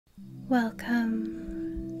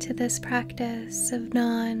Welcome to this practice of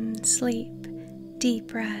non-sleep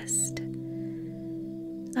deep rest.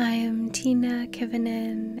 I am Tiina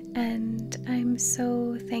Kivinen, and I'm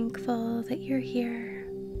so thankful that you're here.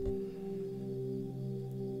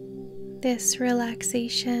 This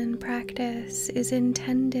relaxation practice is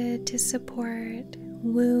intended to support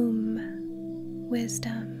womb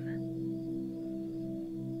wisdom.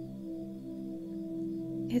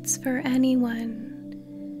 It's for anyone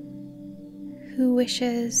who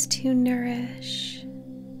wishes to nourish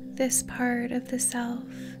this part of the self,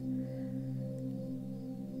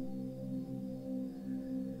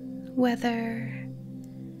 whether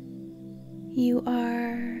you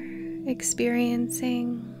are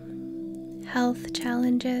experiencing health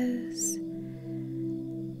challenges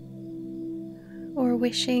or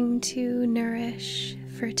wishing to nourish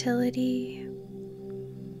fertility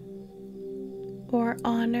or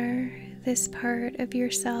honor this part of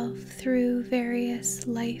yourself through various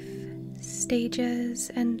life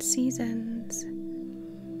stages and seasons.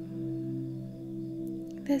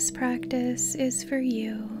 This practice is for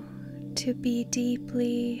you to be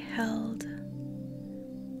deeply held.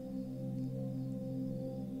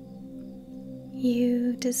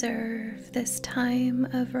 You deserve this time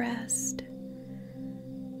of rest.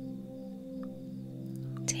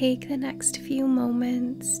 Take the next few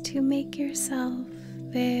moments to make yourself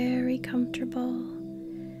very comfortable,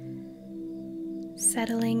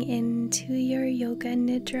 settling into your Yoga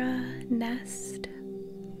Nidra nest,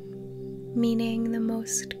 meaning the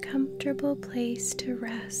most comfortable place to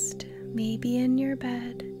rest, maybe in your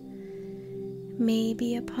bed,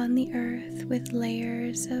 maybe upon the earth with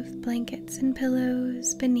layers of blankets and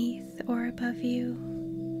pillows beneath or above you,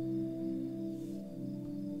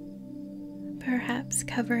 perhaps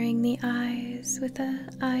covering the eyes with an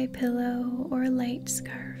eye pillow or light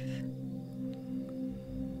scarf.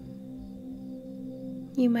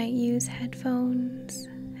 You might use headphones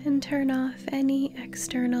and turn off any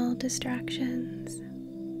external distractions.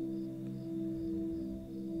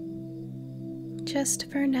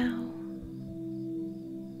 Just for now,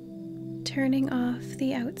 turning off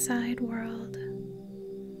the outside world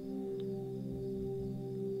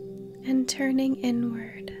and turning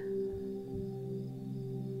inward.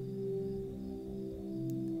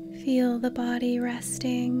 Feel the body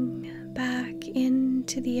resting back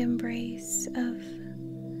into the embrace of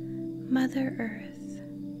Mother Earth,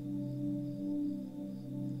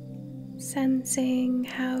 sensing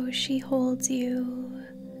how she holds you,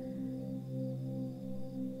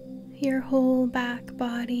 your whole back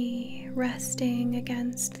body resting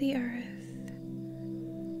against the earth,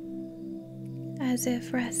 as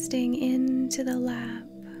if resting into the lap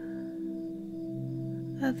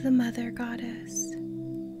of the Mother Goddess.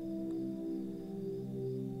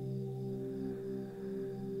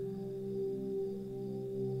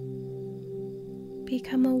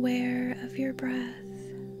 Become aware of your breath,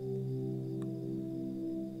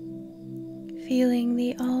 feeling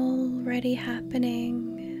the already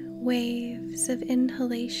happening waves of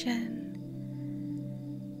inhalation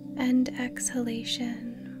and exhalation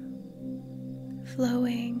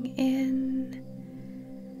flowing in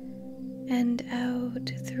and out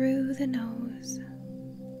through the nose.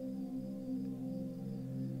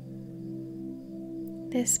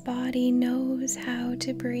 This body knows how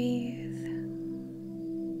to breathe,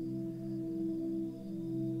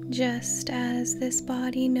 just as this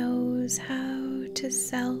body knows how to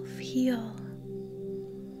self-heal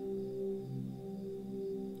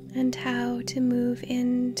and how to move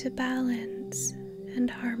into balance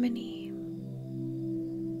and harmony.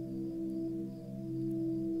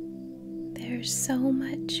 There's so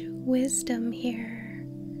much wisdom here,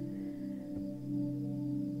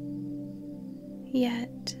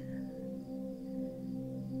 yet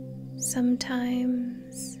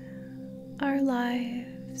sometimes our lives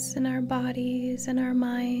and our bodies and our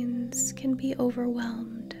minds can be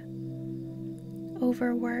overwhelmed,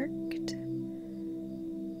 overworked,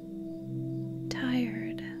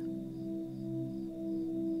 tired.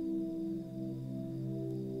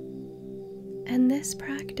 And this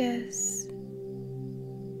practice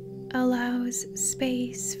allows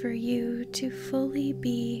space for you to fully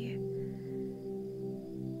be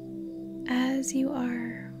as you are.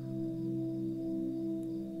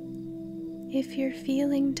 If you're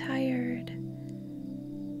feeling tired,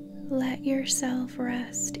 let yourself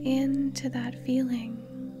rest into that feeling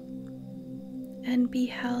and be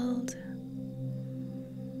held.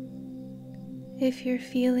 If you're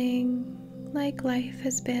feeling like life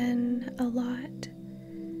has been a lot,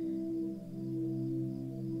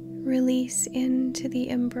 release into the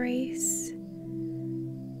embrace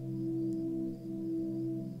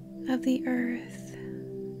of the earth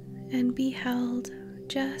and be held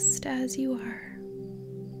just as you are.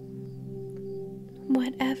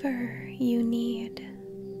 Whatever you need,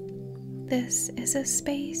 this is a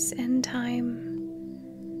space and time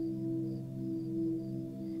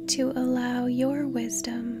to allow your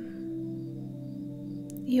wisdom,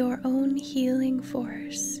 your own healing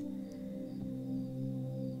force,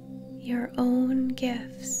 your own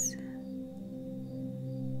gifts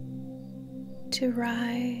to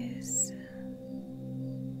rise,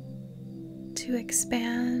 to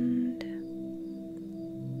expand,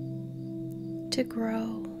 to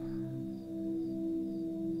grow.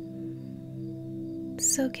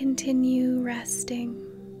 So continue resting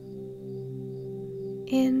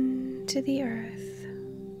into the earth,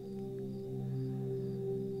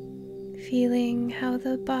 feeling how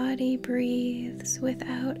the body breathes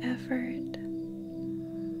without effort.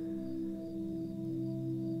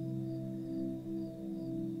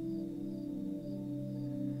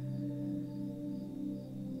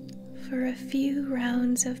 For a few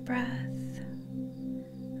rounds of breath,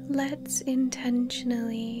 let's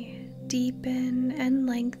intentionally deepen and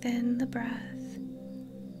lengthen the breath.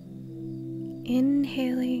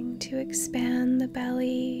 Inhaling to expand the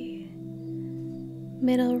belly,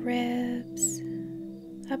 middle ribs,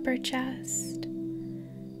 upper chest.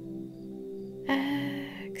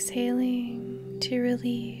 Exhaling to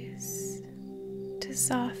release, to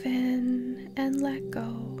soften and let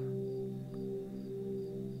go.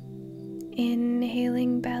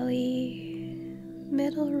 Inhaling belly,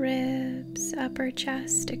 middle ribs, upper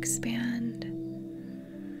chest expand.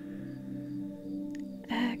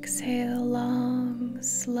 Exhale, long,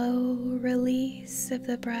 slow release of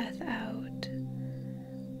the breath out.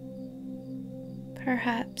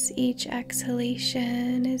 Perhaps each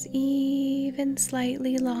exhalation is even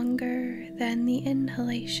slightly longer than the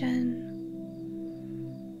inhalation.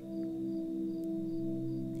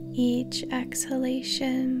 Each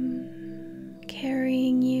exhalation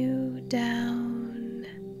carrying you down,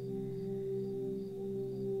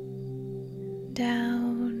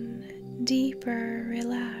 deeper,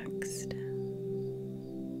 relaxed.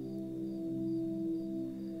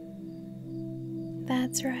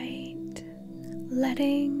 That's right.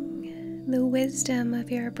 Letting the wisdom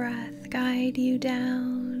of your breath guide you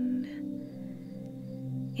down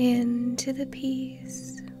into the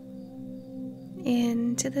peace,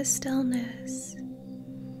 into the stillness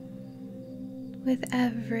with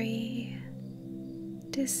every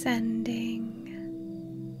descending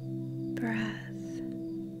breath.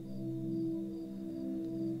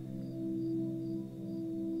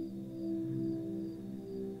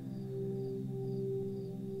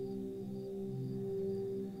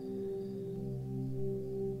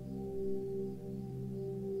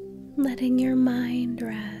 Letting your mind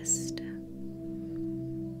rest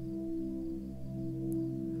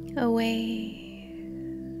away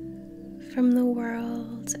from the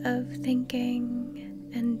world of thinking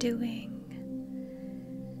and doing,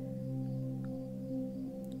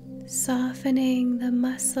 softening the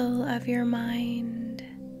muscle of your mind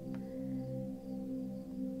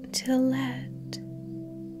to let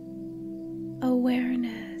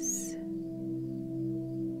awareness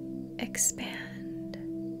expand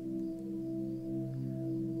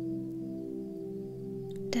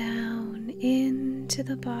down into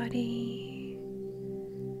the body,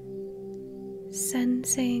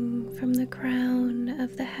 sensing from the crown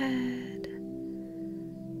of the head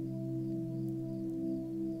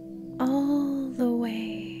all the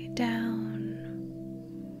way down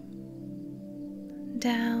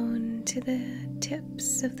to the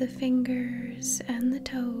tips of the fingers and the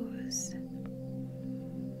toes.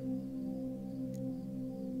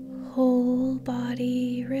 Whole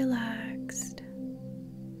body relaxed.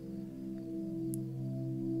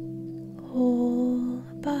 Whole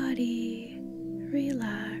body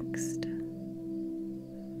relaxed.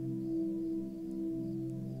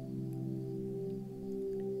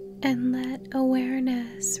 And let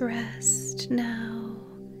awareness rest now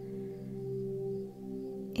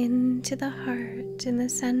into the heart in the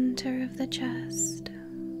center of the chest.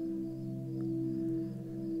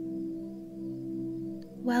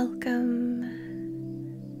 Welcome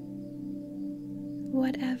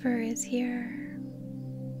whatever is here.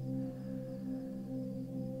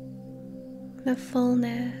 The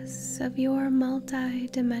fullness of your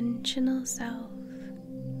multi-dimensional self.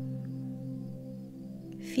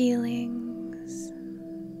 Feelings,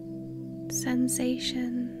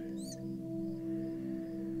 sensations,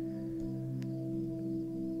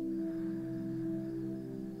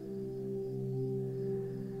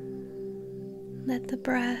 let the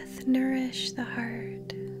breath nourish the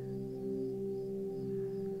heart.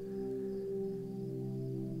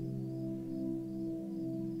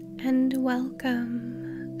 and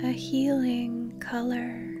welcome a healing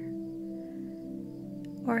color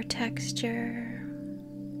or texture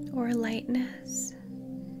or lightness.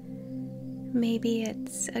 Maybe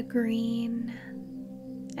it's a green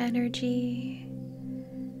energy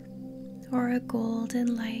or a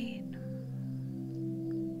golden light.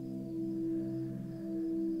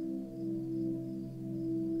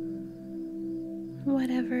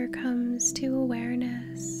 Whatever comes to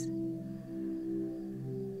awareness.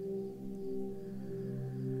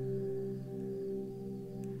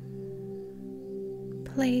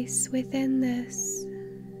 Place within this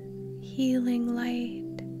healing light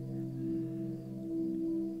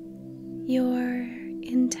your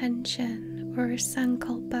intention or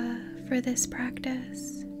sankalpa for this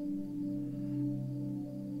practice.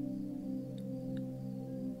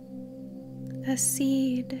 A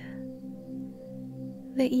seed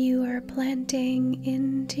that you are planting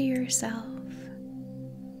into yourself,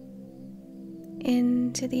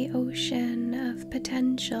 into the ocean of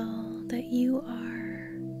potential that you are.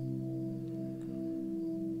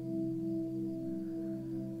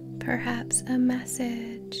 Perhaps a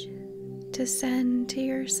message to send to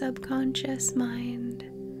your subconscious mind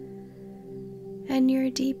and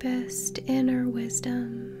your deepest inner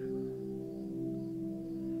wisdom,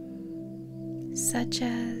 such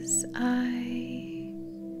as I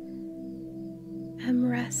am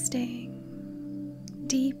resting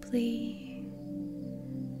deeply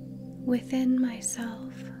within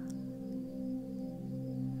myself.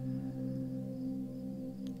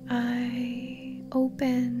 I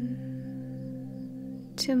open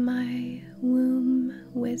to my womb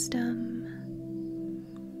wisdom.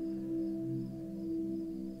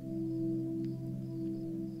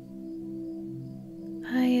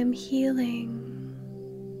 I am healing.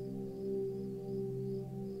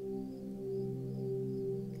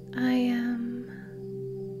 I am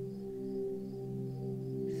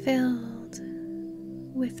filled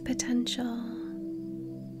with potential,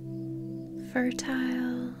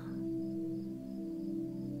 fertile,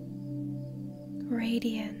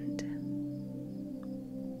 radiant,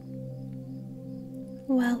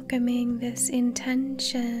 welcoming this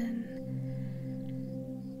intention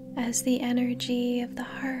as the energy of the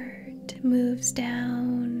heart moves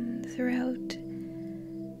down throughout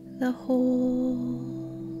the whole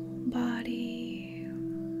body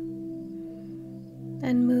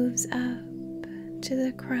and moves up to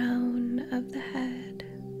the crown of the head.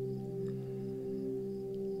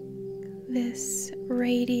 This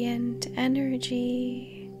radiant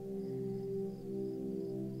energy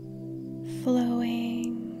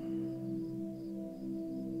flowing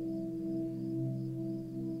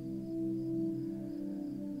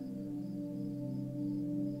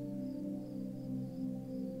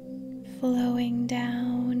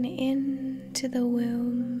down into the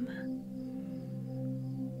womb,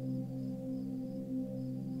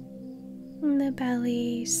 and the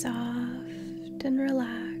belly soft and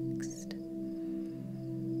relaxed,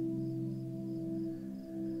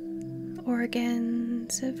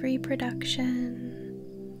 organs of reproduction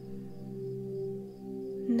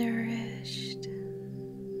nourished,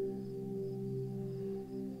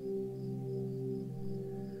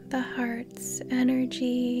 the heart's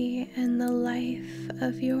energy and the life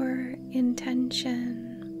of your intention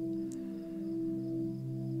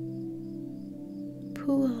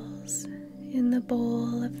pools in the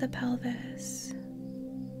bowl of the pelvis.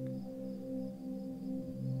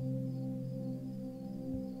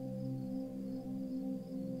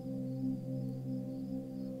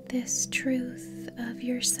 This truth of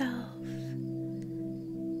yourself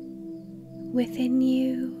within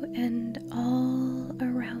you and all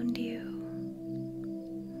around you.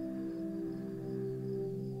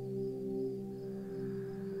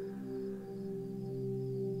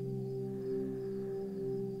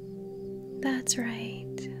 That's right.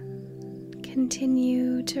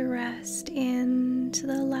 Continue to rest into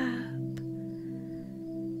the lap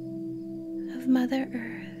of Mother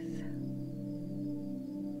Earth,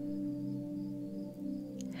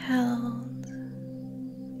 held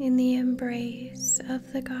in the embrace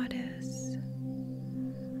of the Goddess,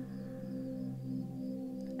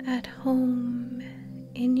 at home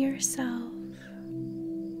in yourself,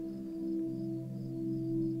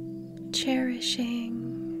 cherishing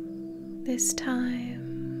this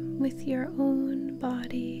time with your own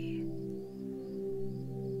body.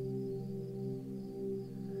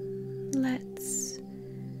 Let's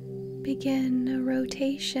begin a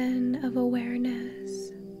rotation of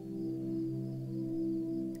awareness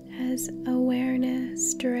as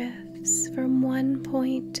awareness drifts from one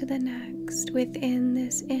point to the next within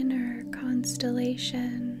this inner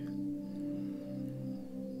constellation.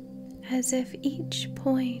 as if each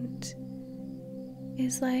point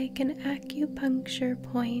is like an acupuncture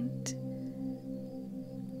point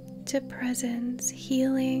to presence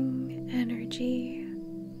healing energy.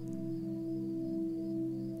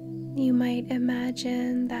 You might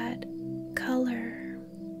imagine that color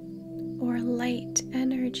or light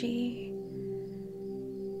energy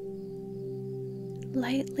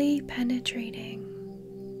lightly penetrating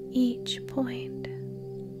each point,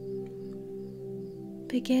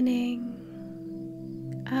 beginning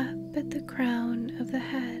up at the crown of the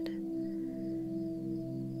head,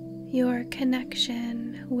 your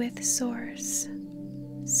connection with Source,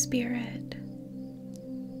 Spirit,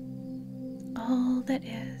 all that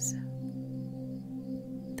is,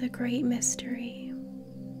 the great mystery.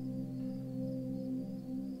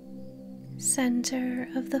 Center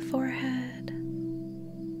of the forehead,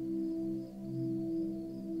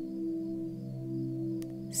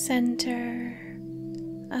 center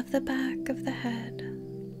of the back of the head,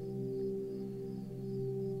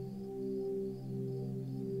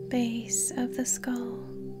 base of the skull,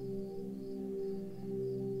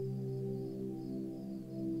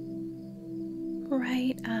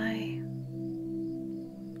 right eye,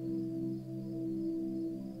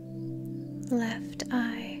 left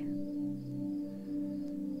eye,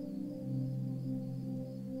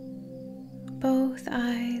 both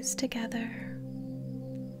eyes together,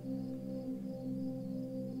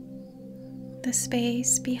 the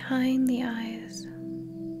space behind the eyes,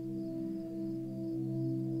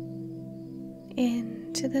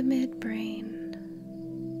 into the midbrain,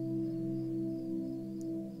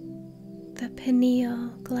 the pineal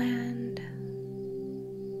gland,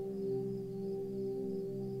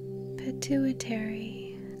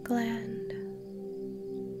 pituitary gland,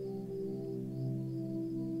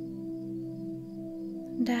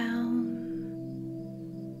 down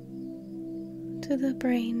to the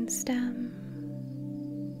brain stem,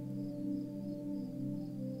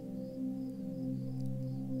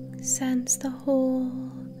 sense the whole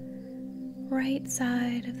right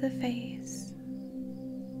side of the face,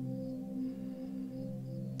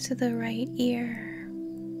 to the right ear,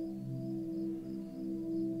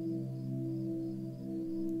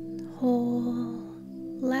 whole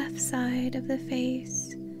left side of the face,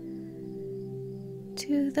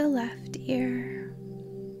 to the left ear,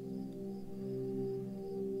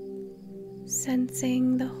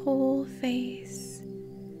 sensing the whole face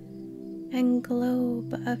and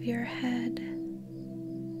globe of your head,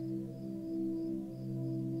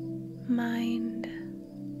 mind,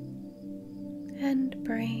 and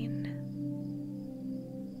brain.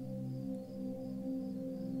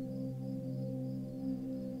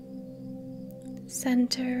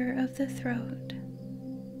 Center of the throat,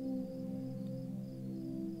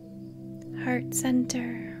 heart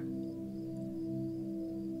center,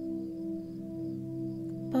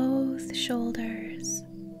 both shoulders,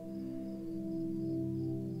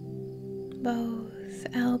 both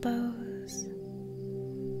elbows,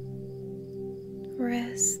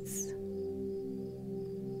 wrists,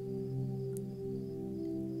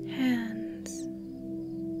 hands,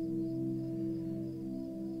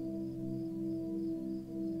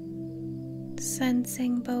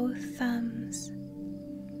 sensing both thumbs,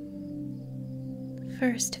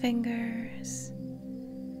 first fingers,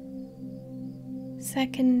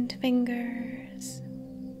 second fingers,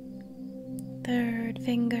 third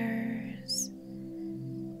fingers,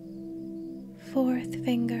 fourth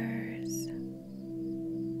fingers,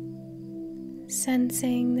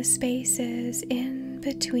 sensing the spaces in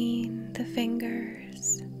between the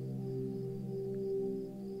fingers,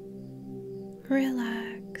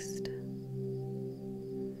 relaxed,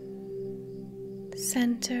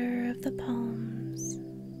 center of the palms,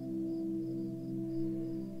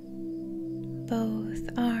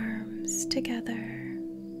 both arms together,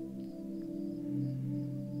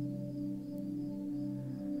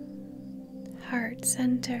 heart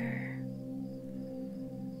center,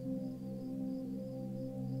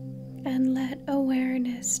 and let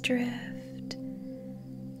awareness drift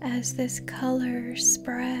as this color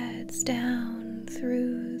spreads down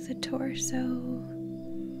through the torso,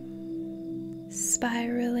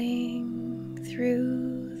 spiraling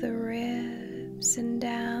through the ribs and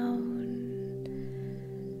down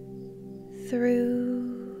through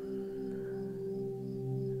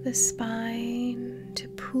the spine to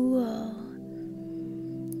pool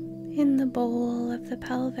in the bowl of the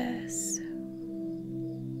pelvis,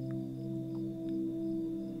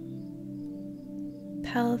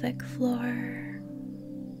 pelvic floor,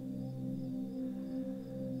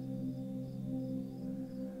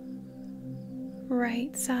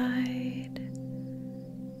 right side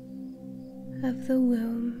of the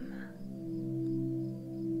womb,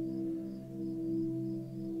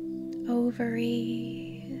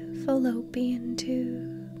 ovary, fallopian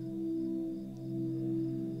tube,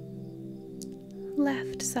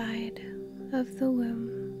 left side of the womb,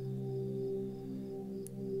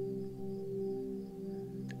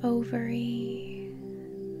 ovary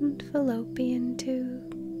and fallopian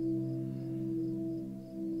tube,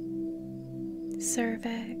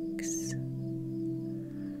 cervix,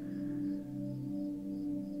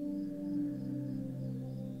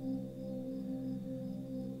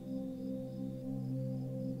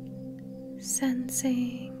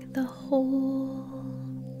 sensing the whole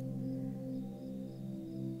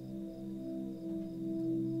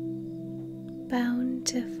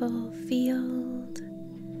bountiful field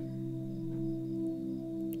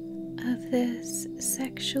of this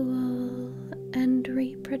sexual and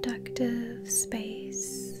reproductive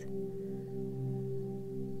space.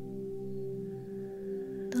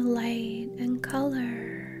 The light and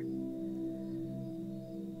color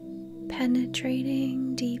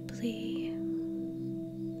penetrating deeply.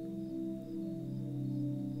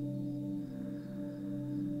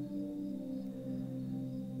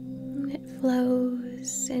 It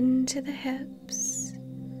flows into the hips,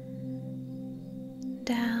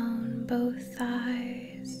 down both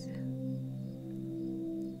thighs,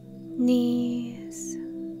 knees,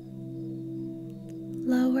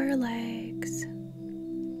 lower legs,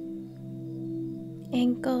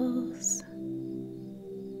 ankles,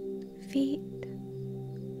 feet,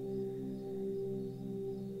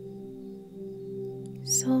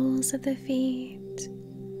 soles of the feet,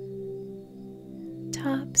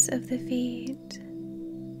 tops of the feet,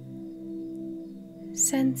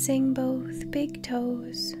 sensing both big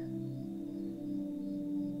toes,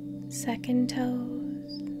 second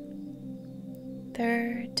toes,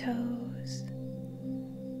 third toes,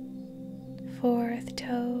 fourth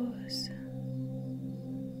toes,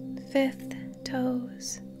 fifth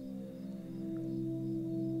toes,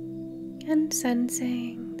 and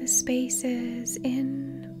sensing the spaces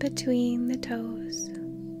in between the toes.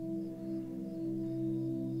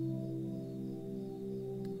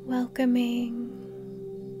 Welcoming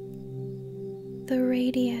the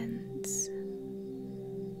radiance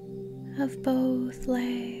of both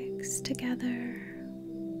legs together,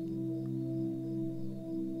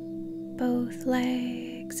 both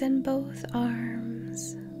legs and both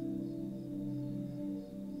arms,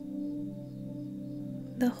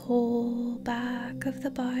 the whole back of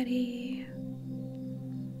the body,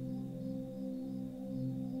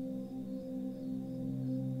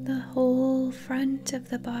 the whole front of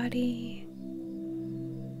the body.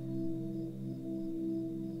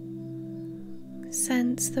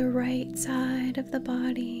 Sense the right side of the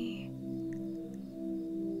body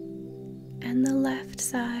and the left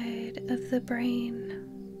side of the brain.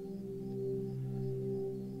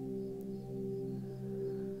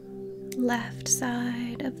 Left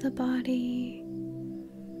side of the body,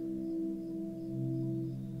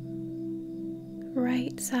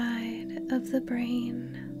 right side of the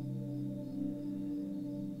brain.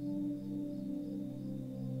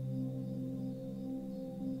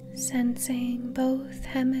 Sensing both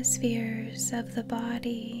hemispheres of the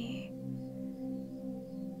body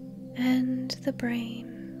and the brain.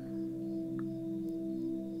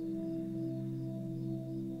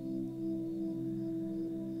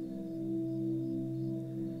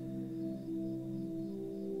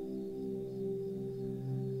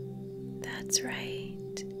 That's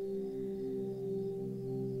right.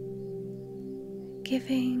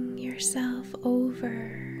 Giving yourself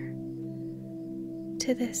over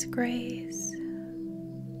to this grace,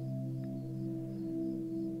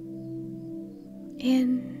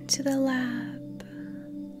 into the lap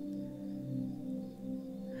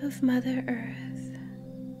of Mother Earth,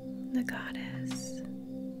 the Goddess.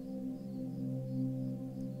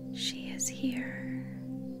 She is here.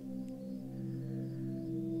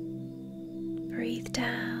 Breathe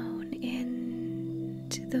down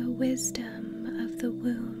into the wisdom of the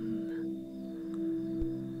womb.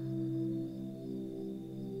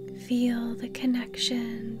 Feel the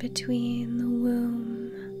connection between the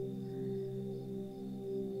womb,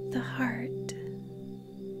 the heart,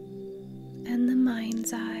 and the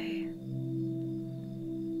mind's eye.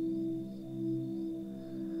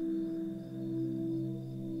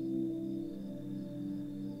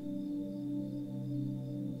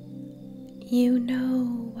 You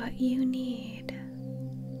know what you need.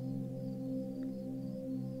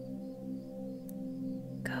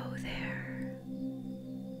 Go there.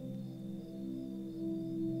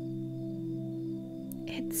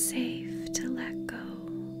 It's safe to let go.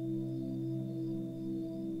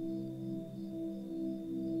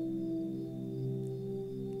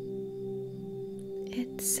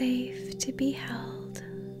 It's safe to be held.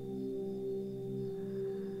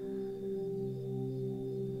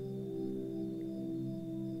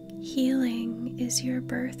 Healing is your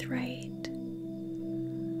birthright.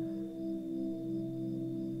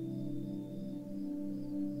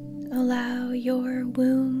 Allow your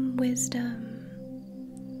womb wisdom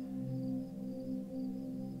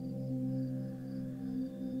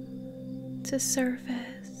to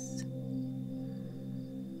surface.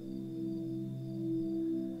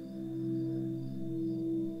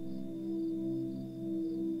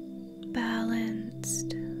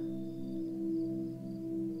 Balanced.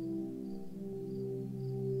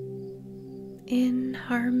 In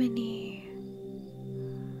harmony.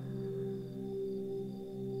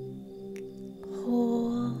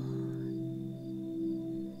 Whole.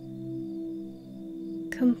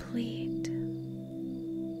 Complete.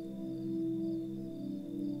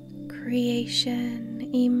 Creation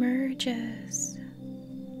emerges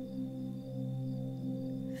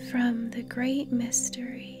from the great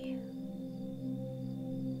mystery.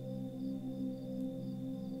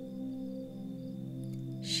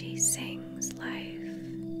 She sings life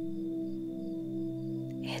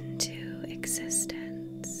into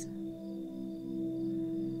existence.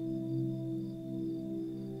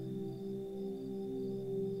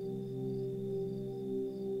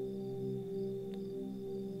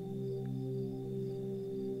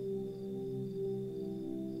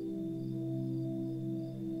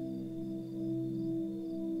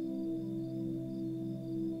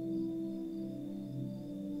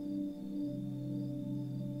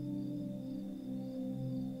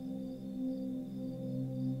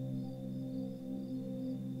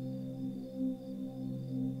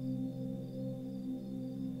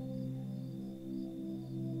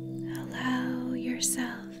 Allow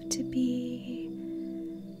yourself to be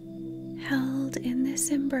held in this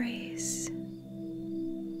embrace.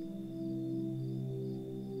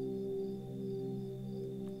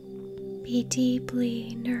 Be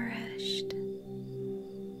deeply nourished.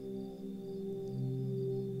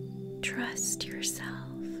 Trust yourself.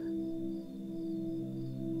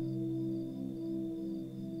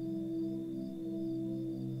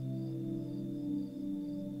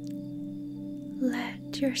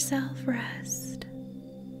 Let yourself rest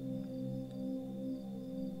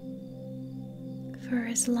for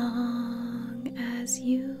as long as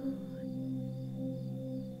you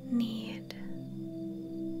need.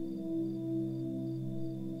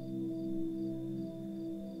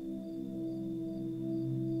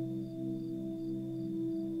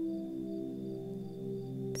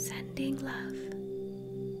 Sending love.